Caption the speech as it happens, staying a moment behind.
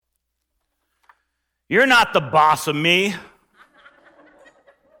You're not the boss of me.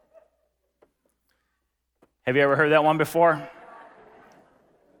 Have you ever heard that one before?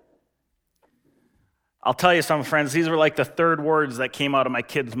 I'll tell you something, friends. These were like the third words that came out of my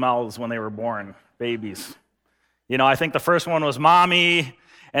kids' mouths when they were born, babies. You know, I think the first one was mommy,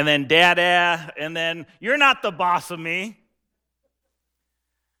 and then dada, and then you're not the boss of me.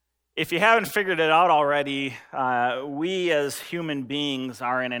 If you haven't figured it out already, we as human beings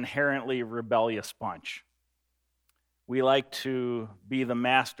are an inherently rebellious bunch. We like to be the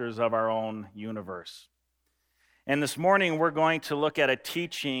masters of our own universe. And this morning we're going to look at a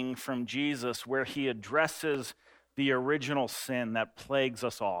teaching from Jesus where he addresses the original sin that plagues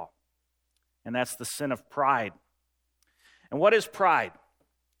us all. And that's the sin of pride. And what is pride?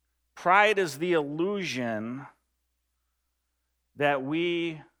 Pride is the illusion that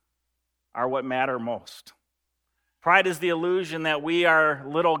we are what matter most. Pride is the illusion that we are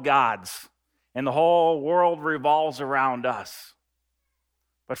little gods and the whole world revolves around us.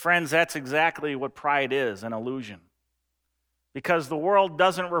 But friends, that's exactly what pride is, an illusion. Because the world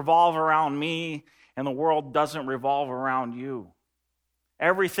doesn't revolve around me and the world doesn't revolve around you.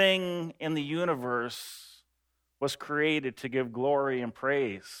 Everything in the universe was created to give glory and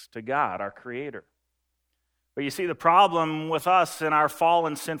praise to God, our Creator. But you see, the problem with us in our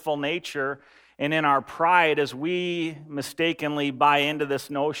fallen, sinful nature and in our pride is we mistakenly buy into this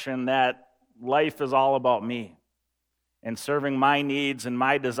notion that life is all about me and serving my needs and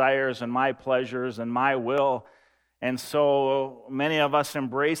my desires and my pleasures and my will. And so many of us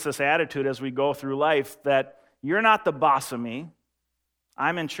embrace this attitude as we go through life that you're not the boss of me,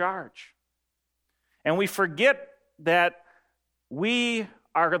 I'm in charge. And we forget that we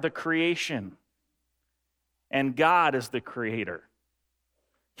are the creation. And God is the creator.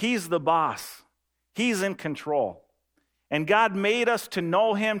 He's the boss. He's in control. And God made us to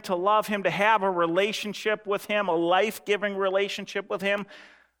know him, to love him, to have a relationship with him, a life-giving relationship with him.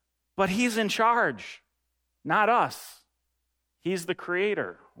 But he's in charge, not us. He's the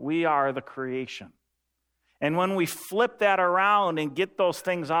creator. We are the creation. And when we flip that around and get those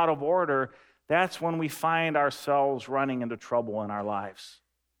things out of order, that's when we find ourselves running into trouble in our lives.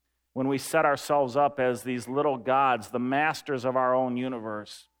 When we set ourselves up as these little gods, the masters of our own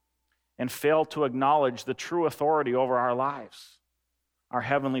universe, and fail to acknowledge the true authority over our lives. Our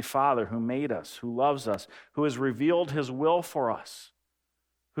Heavenly Father who made us, who loves us, who has revealed his will for us,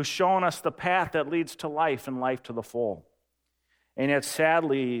 who's shown us the path that leads to life and life to the full. And yet,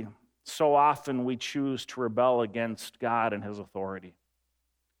 sadly, so often we choose to rebel against God and his authority.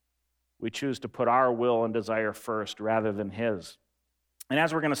 We choose to put our will and desire first rather than his. And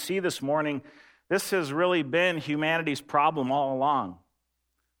as we're going to see this morning, this has really been humanity's problem all along.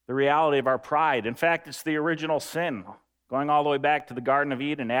 The reality of our pride. In fact, it's the original sin, going all the way back to the Garden of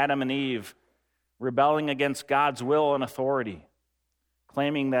Eden, Adam and Eve, rebelling against God's will and authority,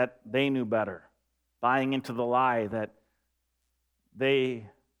 claiming that they knew better, buying into the lie that they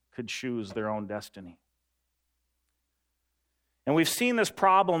could choose their own destiny. And we've seen this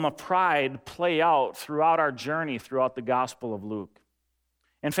problem of pride play out throughout our journey, throughout the Gospel of Luke.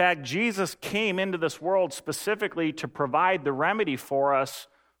 In fact, Jesus came into this world specifically to provide the remedy for us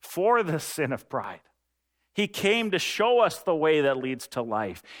for the sin of pride. He came to show us the way that leads to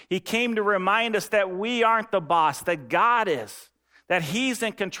life. He came to remind us that we aren't the boss, that God is, that he's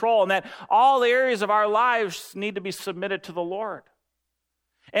in control, and that all areas of our lives need to be submitted to the Lord.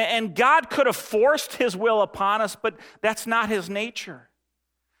 And God could have forced his will upon us, but that's not his nature.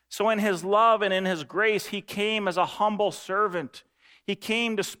 So in his love and in his grace, he came as a humble servant. He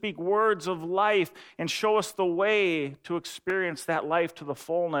came to speak words of life and show us the way to experience that life to the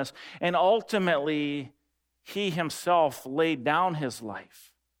fullness. And ultimately, he himself laid down his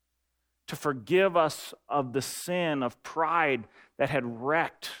life to forgive us of the sin of pride that had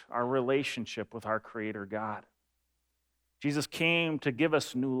wrecked our relationship with our Creator God. Jesus came to give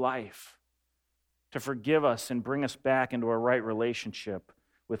us new life, to forgive us and bring us back into a right relationship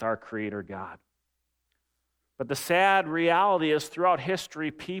with our Creator God. But the sad reality is throughout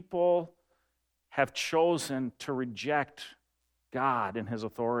history, people have chosen to reject God and his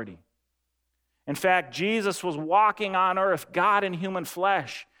authority. In fact, Jesus was walking on earth, God in human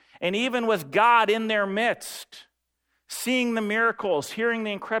flesh, and even with God in their midst, seeing the miracles, hearing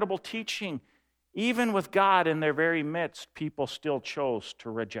the incredible teaching, even with God in their very midst, people still chose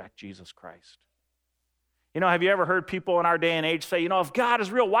to reject Jesus Christ. You know, have you ever heard people in our day and age say, if God is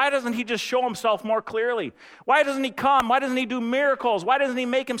real, why doesn't he just show himself more clearly? Why doesn't he come? Why doesn't he do miracles? Why doesn't he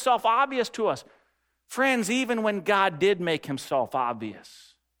make himself obvious to us? Friends, even when God did make himself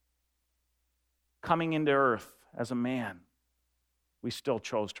obvious, coming into earth as a man, we still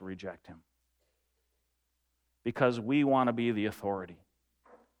chose to reject him. because we want to be the authority,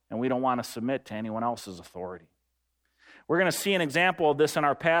 and we don't want to submit to anyone else's authority. We're going to see an example of this in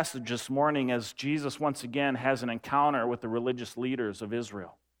our passage this morning as Jesus once again has an encounter with the religious leaders of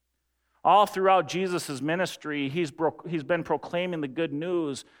Israel. All throughout Jesus' ministry, he's been proclaiming the good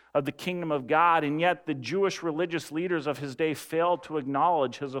news of the kingdom of God, and yet the Jewish religious leaders of his day failed to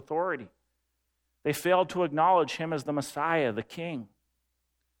acknowledge his authority. They failed to acknowledge him as the Messiah, the King.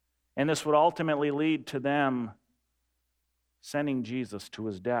 And this would ultimately lead to them sending Jesus to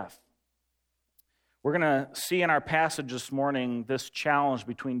his death. We're going to see in our passage this morning this challenge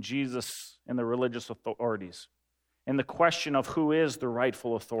between Jesus and the religious authorities and the question of who is the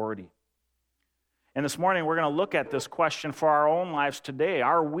rightful authority. And this morning we're going to look at this question for our own lives today.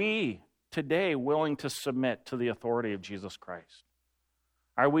 Are we today willing to submit to the authority of Jesus Christ?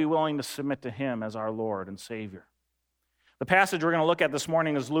 Are we willing to submit to him as our Lord and Savior? The passage we're going to look at this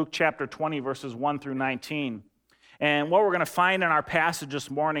morning is Luke chapter 20, verses 1 through 19. And what we're going to find in our passage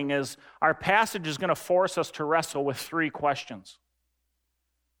this morning is our passage is going to force us to wrestle with three questions.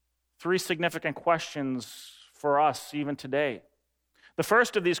 Three significant questions for us even today. The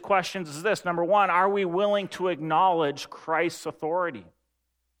first of these questions is this. Number one, are we willing to acknowledge Christ's authority?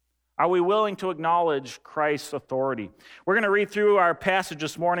 Are we willing to acknowledge Christ's authority? We're going to read through our passage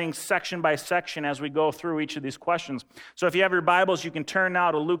this morning section by section as we go through each of these questions. So if you have your Bibles, you can turn now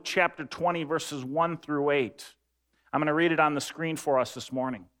to Luke chapter 20, verses 1 through 8. I'm going to read it on the screen for us this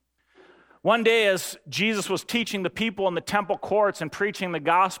morning. One day as Jesus was teaching the people in the temple courts and preaching the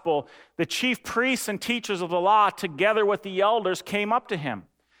gospel, the chief priests and teachers of the law, together with the elders, came up to him.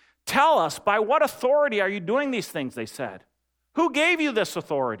 "Tell us, by what authority are you doing these things?" they said. "Who gave you this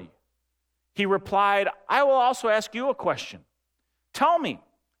authority?" He replied, "I will also ask you a question. Tell me,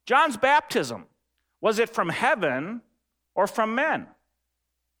 John's baptism, was it from heaven or from men?"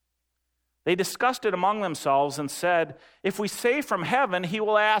 They discussed it among themselves and said, "If we say from heaven, he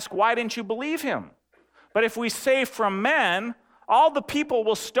will ask, 'Why didn't you believe him?' But if we say from men, all the people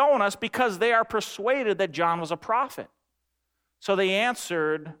will stone us because they are persuaded that John was a prophet." So they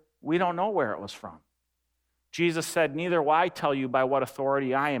answered, "We don't know where it was from." Jesus said, "Neither will I tell you by what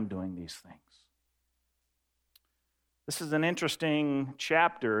authority I am doing these things." This is an interesting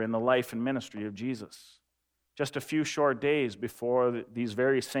chapter in the life and ministry of Jesus. Just a few short days before these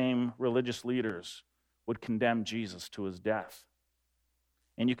very same religious leaders would condemn Jesus to his death.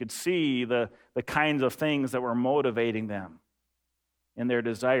 And you could see the kinds of things that were motivating them in their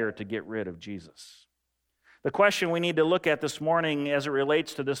desire to get rid of Jesus. The question we need to look at this morning as it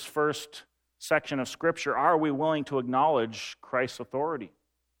relates to this first section of Scripture, are we willing to acknowledge Christ's authority?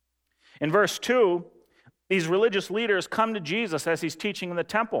 In verse 2, these religious leaders come to Jesus as he's teaching in the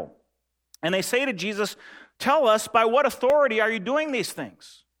temple. And they say to Jesus, "Tell us, by what authority are you doing these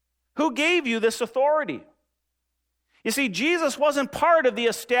things? Who gave you this authority?" You see, Jesus wasn't part of the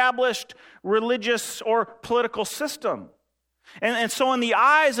established religious or political system. And so in the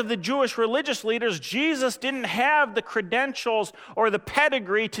eyes of the Jewish religious leaders, Jesus didn't have the credentials or the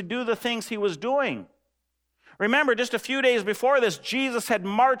pedigree to do the things he was doing. Remember, just a few days before this, Jesus had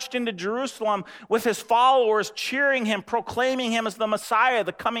marched into Jerusalem with his followers, cheering him, proclaiming him as the Messiah,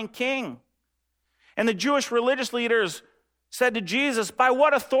 the coming king. And the Jewish religious leaders said to Jesus, "By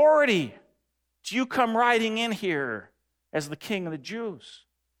what authority do you come riding in here as the king of the Jews?"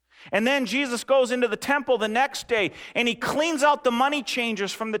 And then Jesus goes into the temple the next day, and he cleans out the money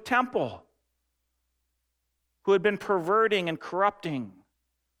changers from the temple who had been perverting and corrupting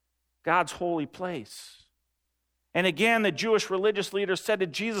God's holy place. And again, the Jewish religious leaders said to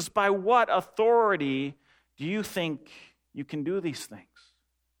Jesus, "By what authority do you think you can do these things?"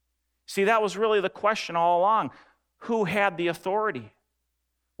 See, that was really the question all along. Who had the authority?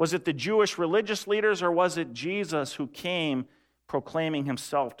 Was it the Jewish religious leaders, or was it Jesus who came proclaiming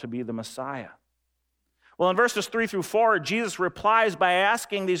himself to be the Messiah? Well, in verses 3 through 4, Jesus replies by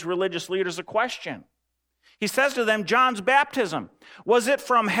asking these religious leaders a question. He says to them, "John's baptism, was it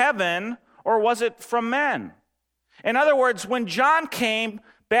from heaven or was it from men?" In other words, when John came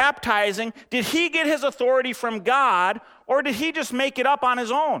baptizing, did he get his authority from God, or did he just make it up on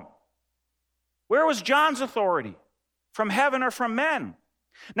his own? Where was John's authority? From heaven or from men?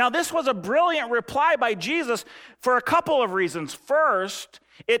 Now, this was a brilliant reply by Jesus for a couple of reasons. First,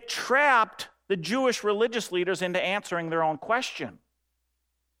 it trapped the Jewish religious leaders into answering their own question.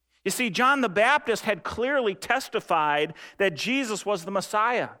 You see, John the Baptist had clearly testified that Jesus was the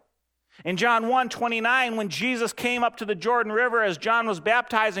Messiah. In John 1:29, when Jesus came up to the Jordan River as John was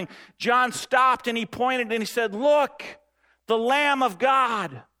baptizing, John stopped and he pointed and he said, "Look, the Lamb of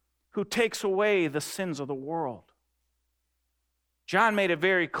God who takes away the sins of the world." John made it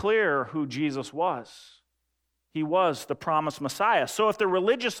very clear who Jesus was. He was the promised Messiah. So if the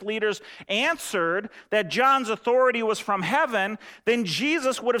religious leaders answered that John's authority was from heaven, then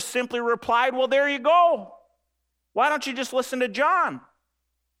Jesus would have simply replied, well, there you go. Why don't you just listen to John?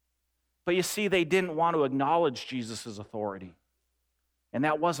 But you see, they didn't want to acknowledge Jesus' authority. And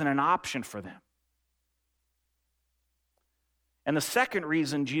that wasn't an option for them. And the second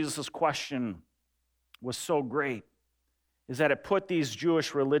reason Jesus' question was so great is that it put these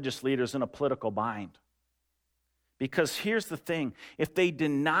Jewish religious leaders in a political bind. Because here's the thing, if they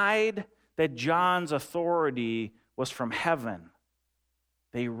denied that John's authority was from heaven,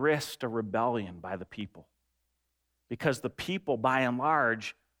 they risked a rebellion by the people. Because the people, by and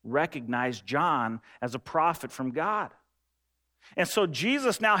large, recognized John as a prophet from God. And so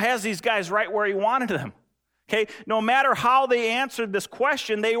Jesus now has these guys right where he wanted them. Okay? No matter how they answered this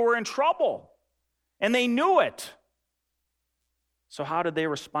question, they were in trouble. And they knew it. So how did they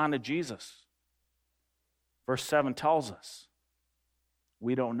respond to Jesus? Verse 7 tells us,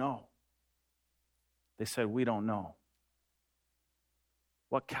 we don't know. They said, we don't know.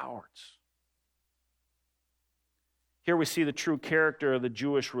 What cowards. Here we see the true character of the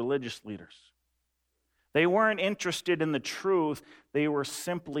Jewish religious leaders. They weren't interested in the truth, they were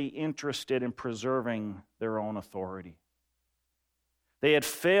simply interested in preserving their own authority. They had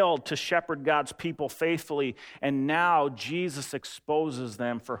failed to shepherd God's people faithfully, and now Jesus exposes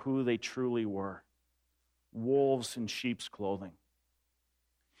them for who they truly were. Wolves in sheep's clothing.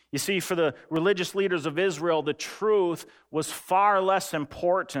 You see, for the religious leaders of Israel, the truth was far less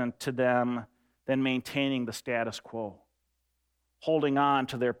important to them than maintaining the status quo, holding on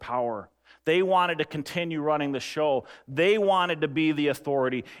to their power. They wanted to continue running the show. They wanted to be the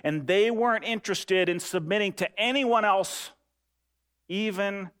authority, and they weren't interested in submitting to anyone else,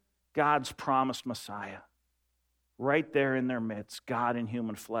 even God's promised Messiah. Right there in their midst, God in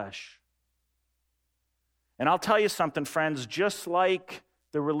human flesh. And I'll tell you something, friends, just like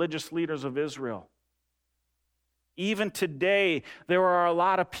the religious leaders of Israel, even today, there are a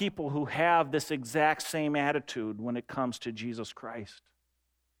lot of people who have this exact same attitude when it comes to Jesus Christ.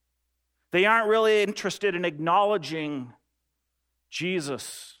 They aren't really interested in acknowledging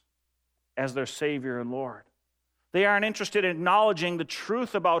Jesus as their Savior and Lord. They aren't interested in acknowledging the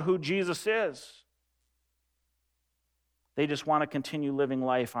truth about who Jesus is. They just want to continue living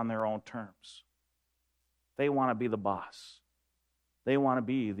life on their own terms. They want to be the boss. They want to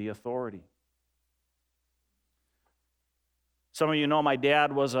be the authority. Some of you know my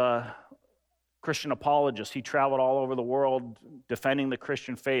dad was a Christian apologist. He traveled all over the world defending the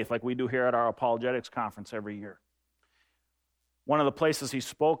Christian faith like we do here at our apologetics conference every year. One of the places he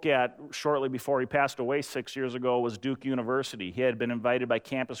spoke at shortly before he passed away 6 years ago was Duke University. He had been invited by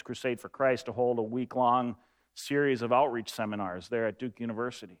Campus Crusade for Christ to hold a week-long series of outreach seminars there at Duke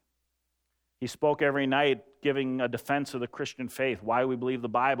University. He spoke every night giving a defense of the Christian faith, why we believe the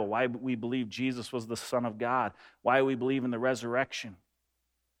Bible, why we believe Jesus was the Son of God, why we believe in the resurrection.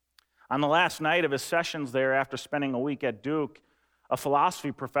 On the last night of his sessions there, after spending a week at Duke, a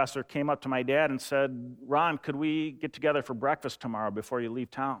philosophy professor came up to my dad and said, Ron, could we get together for breakfast tomorrow before you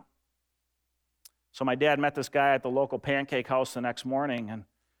leave town? So my dad met this guy at the local pancake house the next morning, and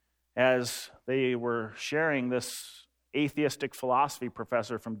as they were sharing, this atheistic philosophy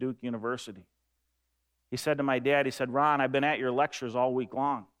professor from Duke University, he said to my dad, he said, Ron, I've been at your lectures all week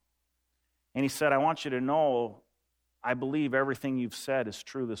long. And he said, I want you to know, I believe everything you've said is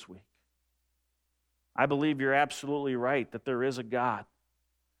true this week. I believe you're absolutely right that there is a God.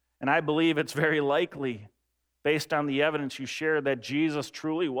 And I believe it's very likely, based on the evidence you shared, that Jesus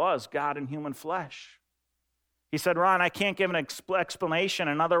truly was God in human flesh. He said, Ron, I can't give an explanation,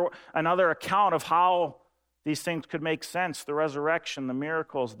 another account of how these things could make sense, the resurrection, the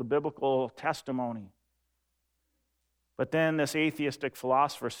miracles, the biblical testimony. But then this atheistic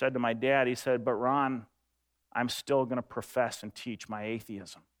philosopher said to my dad, he said, but Ron, I'm still going to profess and teach my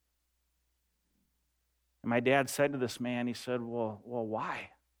atheism. And my dad said to this man, he said, well,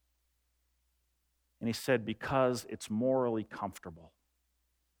 why? And he said, because it's morally comfortable.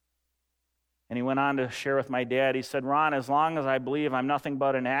 And he went on to share with my dad, he said, Ron, as long as I believe I'm nothing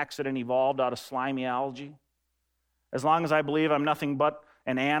but an accident evolved out of slimy algae, as long as I believe I'm nothing but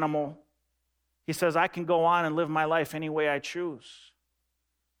an animal, he says, I can go on and live my life any way I choose.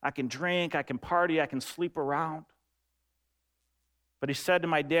 I can drink, I can party, I can sleep around. But he said to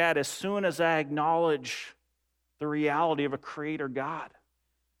my dad, as soon as I acknowledge the reality of a creator God,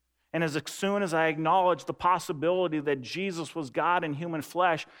 and as soon as I acknowledge the possibility that Jesus was God in human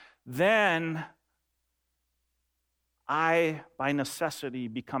flesh, then I, by necessity,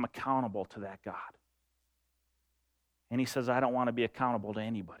 become accountable to that God. And he says, I don't want to be accountable to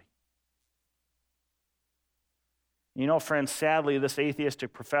anybody. You know, friends, sadly, this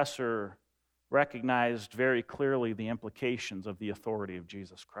atheistic professor recognized very clearly the implications of the authority of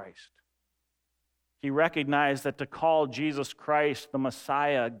Jesus Christ. He recognized that to call Jesus Christ the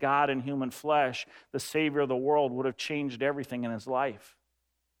Messiah, God in human flesh, the Savior of the world, would have changed everything in his life.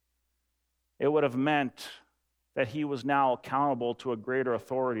 It would have meant that he was now accountable to a greater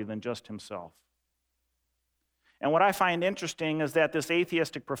authority than just himself. And what I find interesting is that this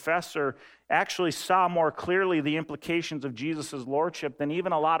atheistic professor actually saw more clearly the implications of Jesus' lordship than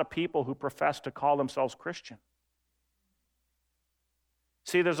even a lot of people who profess to call themselves Christian.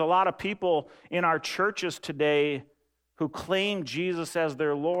 See, there's a lot of people in our churches today who claim Jesus as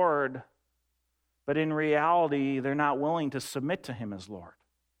their Lord, but in reality, they're not willing to submit to him as Lord.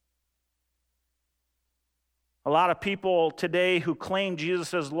 A lot of people today who claim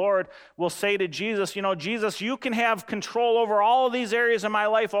Jesus as Lord will say to Jesus, you know, Jesus, you can have control over all of these areas of my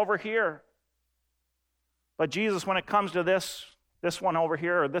life over here. But Jesus, when it comes to this one over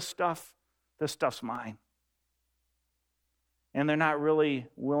here, or this stuff's mine. And they're not really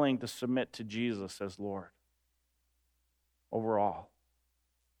willing to submit to Jesus as Lord overall.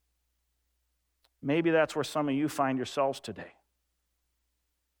 Maybe that's where some of you find yourselves today.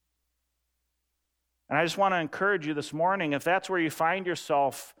 And I just want to encourage you this morning, if that's where you find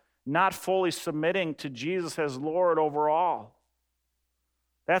yourself, not fully submitting to Jesus as Lord overall,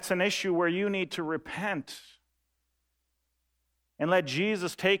 that's an issue where you need to repent and let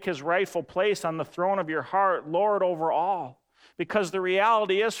Jesus take his rightful place on the throne of your heart, Lord over all. Because the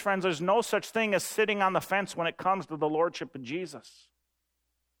reality is, friends, there's no such thing as sitting on the fence when it comes to the lordship of Jesus.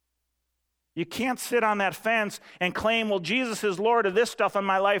 You can't sit on that fence and claim, well, Jesus is Lord of this stuff in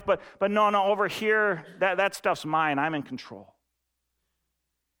my life, but no, over here, that stuff's mine. I'm in control.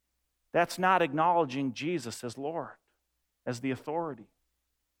 That's not acknowledging Jesus as Lord, as the authority.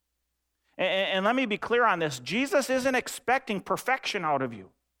 And let me be clear on this. Jesus isn't expecting perfection out of you.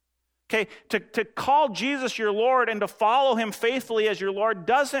 Okay, to call Jesus your Lord and to follow him faithfully as your Lord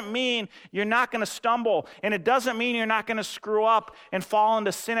doesn't mean you're not going to stumble, and it doesn't mean you're not going to screw up and fall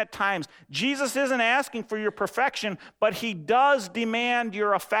into sin at times. Jesus isn't asking for your perfection, but he does demand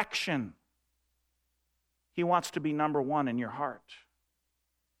your affection. He wants to be number one in your heart.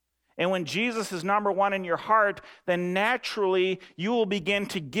 And when Jesus is number one in your heart, then naturally you will begin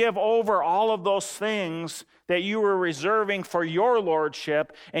to give over all of those things that you were reserving for your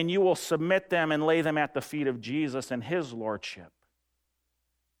lordship, and you will submit them and lay them at the feet of Jesus and his lordship,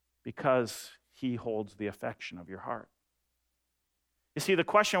 because he holds the affection of your heart. You see, the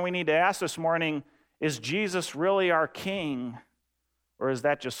question we need to ask this morning is Jesus really our King, or is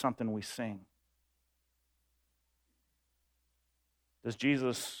that just something we sing? Does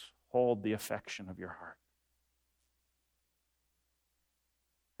Jesus hold the affection of your heart?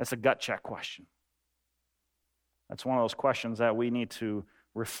 That's a gut check question. That's one of those questions that we need to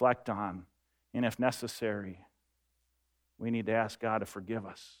reflect on. And if necessary, we need to ask God to forgive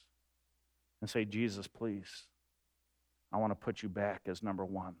us and say, Jesus, please, I want to put you back as number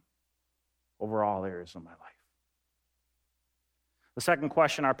one over all areas of my life. The second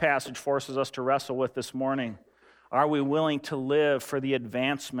question our passage forces us to wrestle with this morning: are we willing to live for the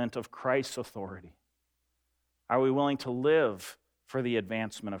advancement of Christ's authority? Are we willing to live for the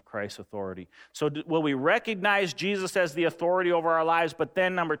advancement of Christ's authority? So will we recognize Jesus as the authority over our lives, but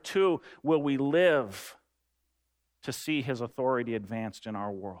then number two, will we live to see his authority advanced in our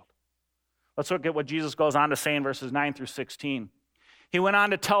world? Let's look at what Jesus goes on to say in verses 9 through 16. He went on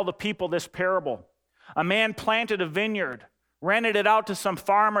to tell the people this parable. A man planted a vineyard, rented it out to some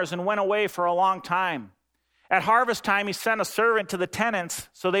farmers, and went away for a long time. At harvest time, he sent a servant to the tenants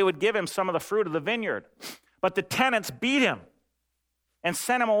so they would give him some of the fruit of the vineyard. But the tenants beat him and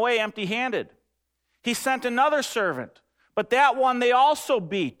sent him away empty-handed. He sent another servant, but that one they also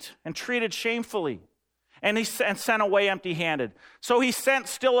beat and treated shamefully, and sent away empty-handed. So he sent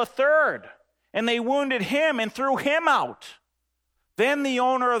still a third, and they wounded him and threw him out. Then the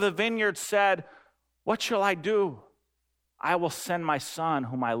owner of the vineyard said, "What shall I do? I will send my son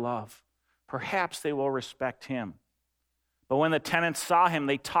whom I love. Perhaps they will respect him." But when the tenants saw him,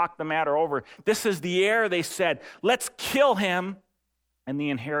 they talked the matter over. "This is the heir," they said. "Let's kill him, and the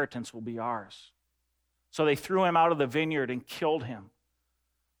inheritance will be ours." So they threw him out of the vineyard and killed him.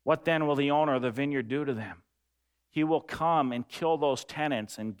 What then will the owner of the vineyard do to them? He will come and kill those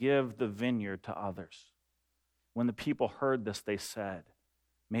tenants and give the vineyard to others. When the people heard this, they said,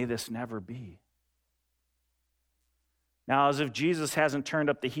 "May this never be." Now, as if Jesus hasn't turned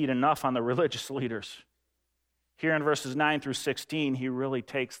up the heat enough on the religious leaders, here in verses 9 through 16, he really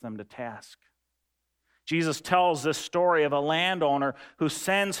takes them to task. Jesus tells this story of a landowner who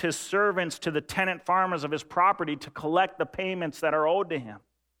sends his servants to the tenant farmers of his property to collect the payments that are owed to him.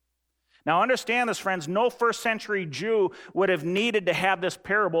 Now understand this, friends, no first century Jew would have needed to have this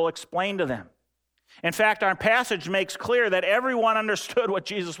parable explained to them. In fact, our passage makes clear that everyone understood what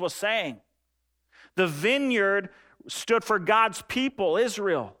Jesus was saying. The vineyard stood for God's people,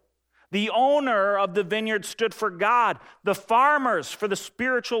 Israel. The owner of the vineyard stood for God. The farmers for the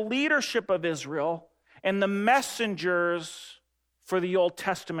spiritual leadership of Israel. And the messengers for the Old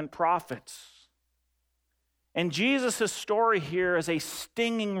Testament prophets. And Jesus' story here is a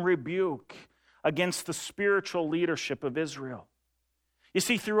stinging rebuke against the spiritual leadership of Israel. You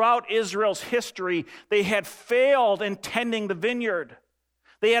see, throughout Israel's history, they had failed in tending the vineyard.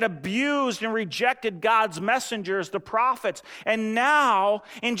 They had abused and rejected God's messengers, the prophets. And now,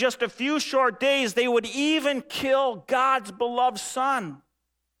 in just a few short days, they would even kill God's beloved Son,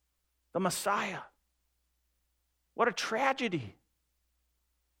 the Messiah. What a tragedy.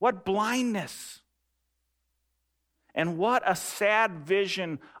 What blindness. And what a sad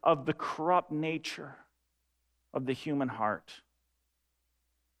vision of the corrupt nature of the human heart.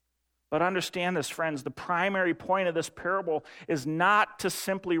 But understand this, friends, the primary point of this parable is not to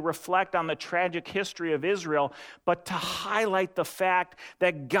simply reflect on the tragic history of Israel, but to highlight the fact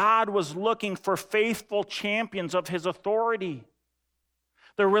that God was looking for faithful champions of his authority.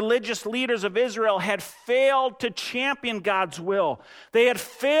 The religious leaders of Israel had failed to champion God's will. They had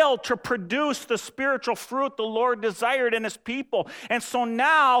failed to produce the spiritual fruit the Lord desired in his people. And so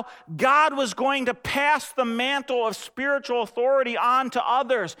now God was going to pass the mantle of spiritual authority on to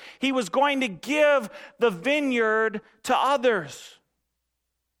others. He was going to give the vineyard to others.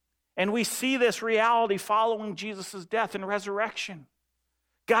 And we see this reality following Jesus' death and resurrection.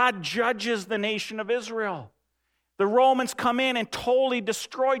 God judges the nation of Israel. The Romans come in and totally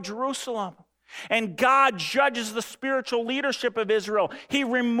destroy Jerusalem. And God judges the spiritual leadership of Israel. He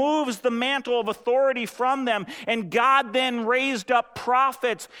removes the mantle of authority from them. And God then raised up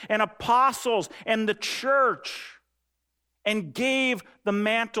prophets and apostles and the church and gave the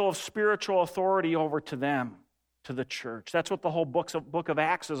mantle of spiritual authority over to them, to the church. That's what the whole book of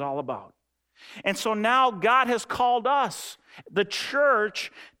Acts is all about. And so now God has called us, the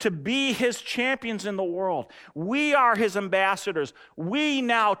church, to be his champions in the world. We are his ambassadors. We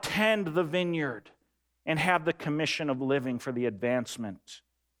now tend the vineyard and have the commission of living for the advancement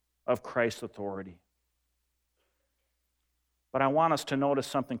of Christ's authority. But I want us to notice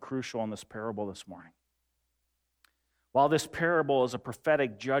something crucial in this parable this morning. While this parable is a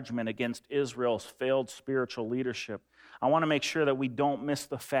prophetic judgment against Israel's failed spiritual leadership, I want to make sure that we don't miss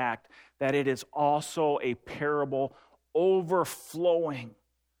the fact that it is also a parable overflowing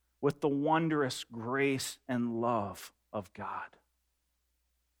with the wondrous grace and love of God.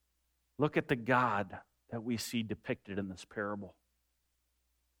 Look at the God that we see depicted in this parable.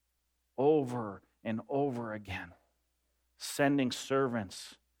 Over and over again, sending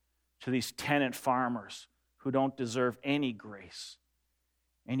servants to these tenant farmers who don't deserve any grace,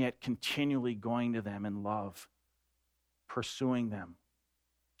 and yet continually going to them in love, pursuing them,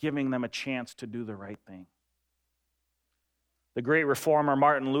 giving them a chance to do the right thing. The great reformer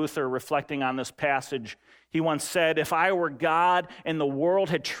Martin Luther, reflecting on this passage, he once said, "If I were God and the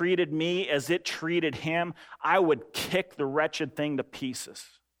world had treated me as it treated him, I would kick the wretched thing to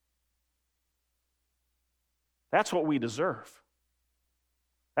pieces." That's what we deserve.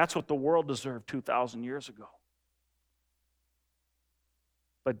 That's what the world deserved 2,000 years ago.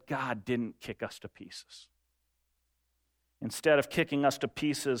 But God didn't kick us to pieces. Instead of kicking us to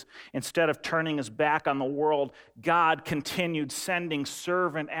pieces, instead of turning his back on the world, God continued sending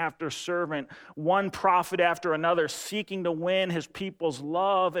servant after servant, one prophet after another, seeking to win his people's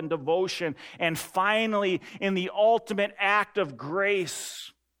love and devotion. And finally, in the ultimate act of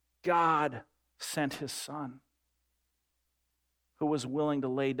grace, God sent his Son, who was willing to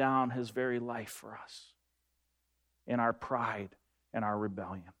lay down his very life for us in our pride and our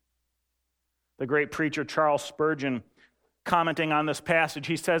rebellion. The great preacher Charles Spurgeon, commenting on this passage,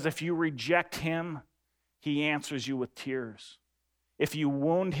 he says, "If you reject him, he answers you with tears. If you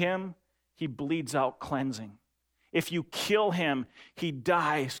wound him, he bleeds out cleansing. If you kill him, he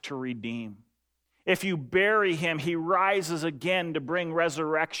dies to redeem. If you bury him, he rises again to bring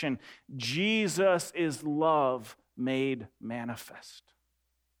resurrection. Jesus is love made manifest."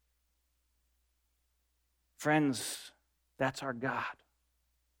 Friends, that's our God.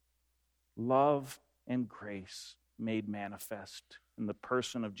 Love and grace made manifest in the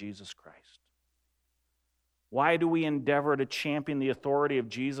person of Jesus Christ. Why do we endeavor to champion the authority of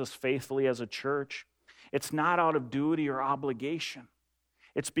Jesus faithfully as a church? It's not out of duty or obligation.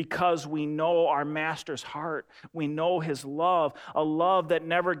 It's because we know our Master's heart. We know his love, a love that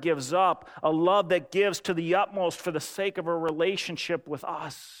never gives up, a love that gives to the utmost for the sake of a relationship with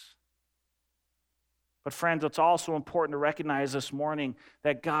us. But friends, it's also important to recognize this morning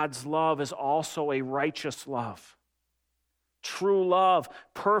that God's love is also a righteous love. True love,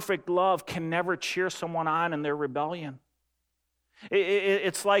 perfect love can never cheer someone on in their rebellion.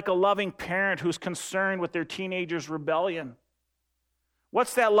 It's like a loving parent who's concerned with their teenager's rebellion.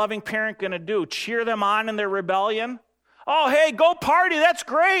 What's that loving parent going to do? Cheer them on in their rebellion? Oh, hey, go party. That's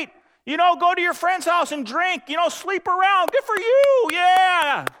great. Go to your friend's house and drink. Sleep around. Good for you.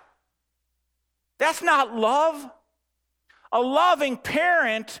 Yeah. That's not love. A loving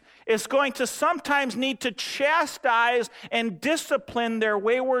parent is going to sometimes need to chastise and discipline their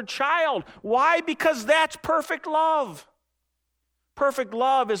wayward child. Why? Because that's perfect love. Perfect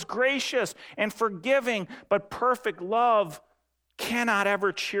love is gracious and forgiving, but perfect love cannot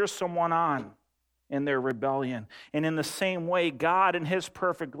ever cheer someone on in their rebellion. And in the same way, God in his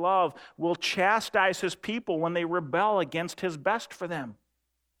perfect love will chastise his people when they rebel against his best for them.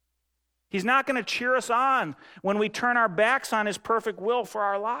 He's not going to cheer us on when we turn our backs on his perfect will for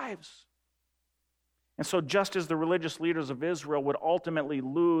our lives. And so just as the religious leaders of Israel would ultimately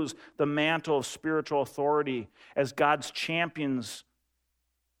lose the mantle of spiritual authority as God's champions,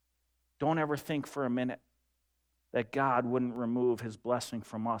 don't ever think for a minute that God wouldn't remove his blessing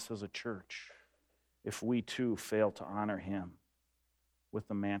from us as a church if we too fail to honor him with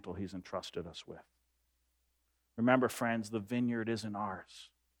the mantle he's entrusted us with. Remember, friends, the vineyard isn't ours.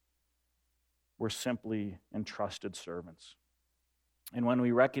 We're simply entrusted servants. And when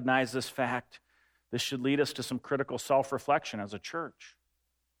we recognize this fact, this should lead us to some critical self-reflection as a church.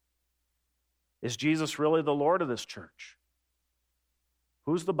 Is Jesus really the Lord of this church?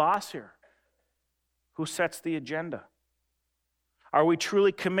 Who's the boss here? Who sets the agenda? Are we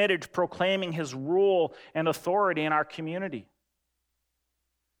truly committed to proclaiming his rule and authority in our community?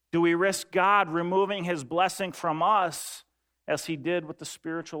 Do we risk God removing his blessing from us as he did with the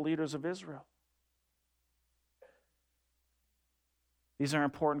spiritual leaders of Israel? These are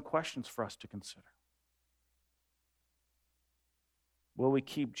important questions for us to consider. Will we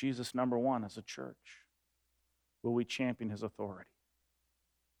keep Jesus number one as a church? Will we champion his authority?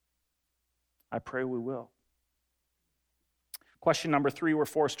 I pray we will. Question number 3 we're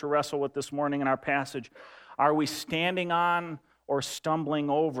forced to wrestle with this morning in our passage. Are we standing on or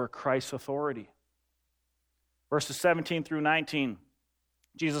stumbling over Christ's authority? Verses 17 through 19,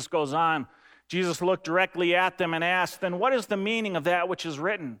 Jesus goes on. Jesus looked directly at them and asked, then what is the meaning of that which is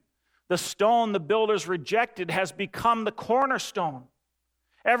written? The stone the builders rejected has become the cornerstone.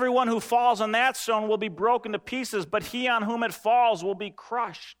 Everyone who falls on that stone will be broken to pieces, but he on whom it falls will be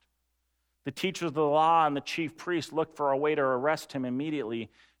crushed. The teachers of the law and the chief priests looked for a way to arrest him immediately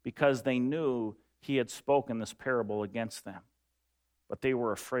because they knew he had spoken this parable against them. But they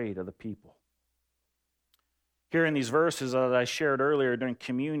were afraid of the people. Here in these verses, as I shared earlier during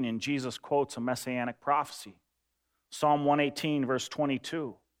communion, Jesus quotes a messianic prophecy. Psalm 118, verse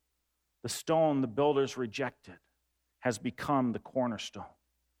 22. The stone the builders rejected has become the cornerstone.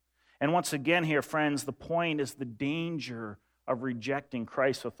 And once again here, friends, the point is the danger of rejecting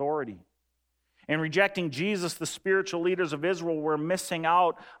Christ's authority. In rejecting Jesus, the spiritual leaders of Israel were missing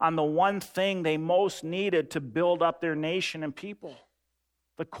out on the one thing they most needed to build up their nation and people,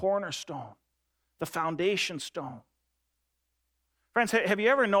 the cornerstone, the foundation stone. Friends, have you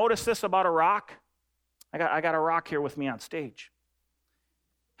ever noticed this about a rock? I got a rock here with me on stage.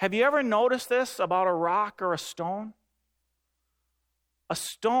 Have you ever noticed this about a rock or a stone? A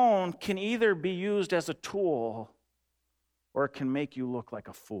stone can either be used as a tool or it can make you look like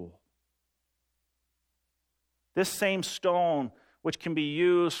a fool. This same stone, which can be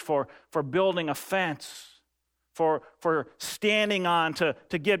used for building a fence, for standing on to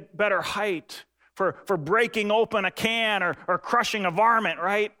get better height, for breaking open a can or crushing a varmint,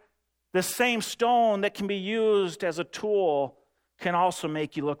 right? This same stone that can be used as a tool can also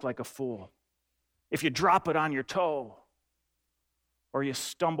make you look like a fool if you drop it on your toe or you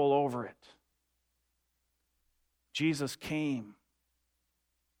stumble over it. Jesus came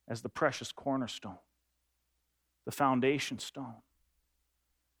as the precious cornerstone, the foundation stone.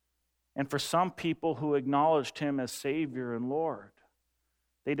 And for some people who acknowledged him as Savior and Lord,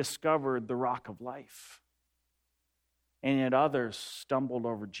 they discovered the rock of life. And yet others stumbled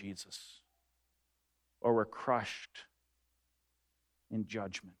over Jesus or were crushed in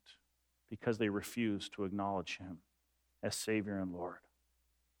judgment because they refused to acknowledge him as Savior and Lord.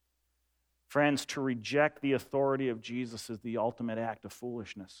 Friends, to reject the authority of Jesus is the ultimate act of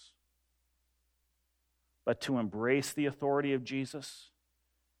foolishness. But to embrace the authority of Jesus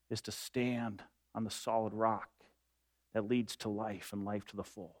is to stand on the solid rock that leads to life and life to the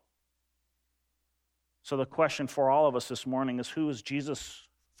full. So the question for all of us this morning is, who is Jesus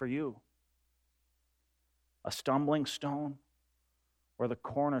for you? A stumbling stone or the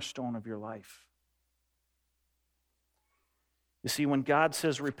cornerstone of your life? You see, when God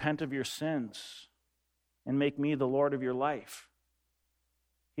says, repent of your sins and make me the Lord of your life,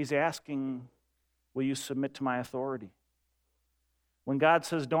 he's asking, will you submit to my authority? When God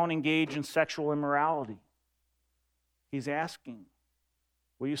says, don't engage in sexual immorality, he's asking,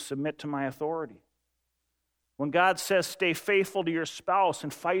 will you submit to my authority? When God says, stay faithful to your spouse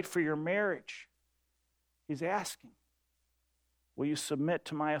and fight for your marriage, he's asking, will you submit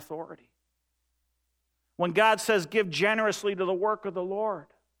to my authority? When God says, give generously to the work of the Lord,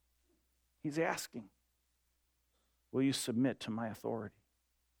 he's asking, will you submit to my authority?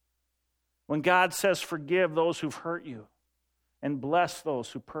 When God says, forgive those who've hurt you and bless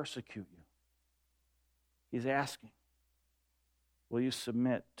those who persecute you, he's asking, will you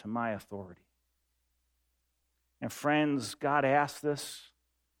submit to my authority? And friends, God asks this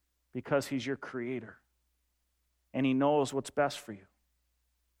because he's your creator and he knows what's best for you.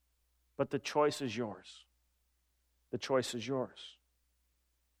 But the choice is yours. The choice is yours.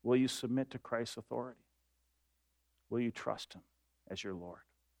 Will you submit to Christ's authority? Will you trust him as your Lord?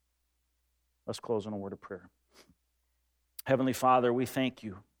 Let's close in a word of prayer. Heavenly Father, we thank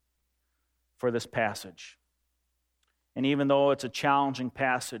you for this passage. And even though it's a challenging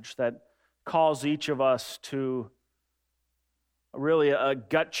passage that calls each of us to really a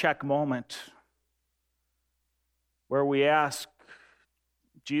gut check moment where we ask,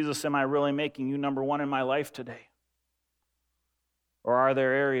 Jesus, am I really making you number one in my life today? Or are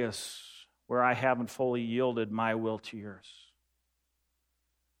there areas where I haven't fully yielded my will to yours?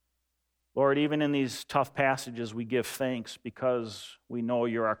 Lord, even in these tough passages, we give thanks because we know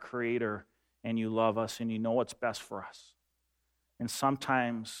you're our creator and you love us and you know what's best for us. And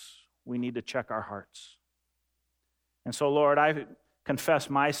sometimes we need to check our hearts. And so, Lord, I confess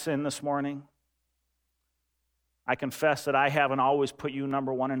my sin this morning. I confess that I haven't always put you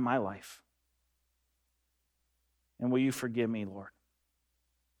number one in my life. And will you forgive me, Lord?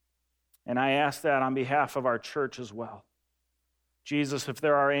 And I ask that on behalf of our church as well. Jesus, if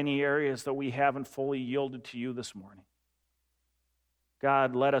there are any areas that we haven't fully yielded to you this morning,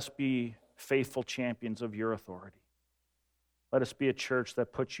 God, let us be faithful champions of your authority. Let us be a church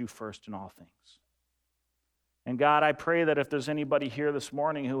that puts you first in all things. And God, I pray that if there's anybody here this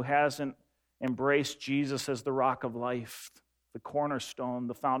morning who hasn't embraced Jesus as the rock of life, the cornerstone,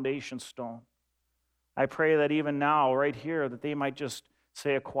 the foundation stone, I pray that even now, right here, that they might just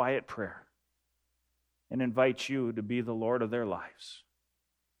say a quiet prayer and invite you to be the Lord of their lives,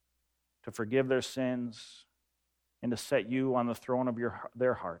 to forgive their sins, and to set you on the throne of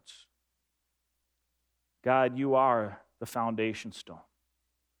their hearts. God, you are the foundation stone.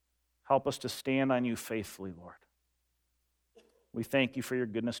 Help us to stand on you faithfully, Lord. We thank you for your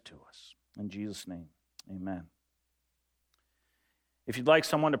goodness to us. In Jesus' name, amen. If you'd like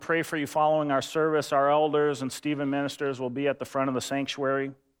someone to pray for you following our service, our elders and Stephen ministers will be at the front of the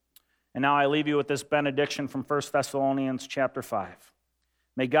sanctuary. And now I leave you with this benediction from 1 Thessalonians chapter 5.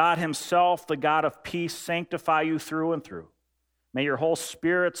 May God himself, the God of peace, sanctify you through and through. May your whole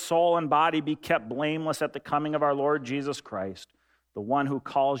spirit, soul, and body be kept blameless at the coming of our Lord Jesus Christ. The one who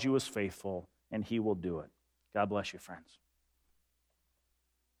calls you is faithful, and he will do it. God bless you, friends.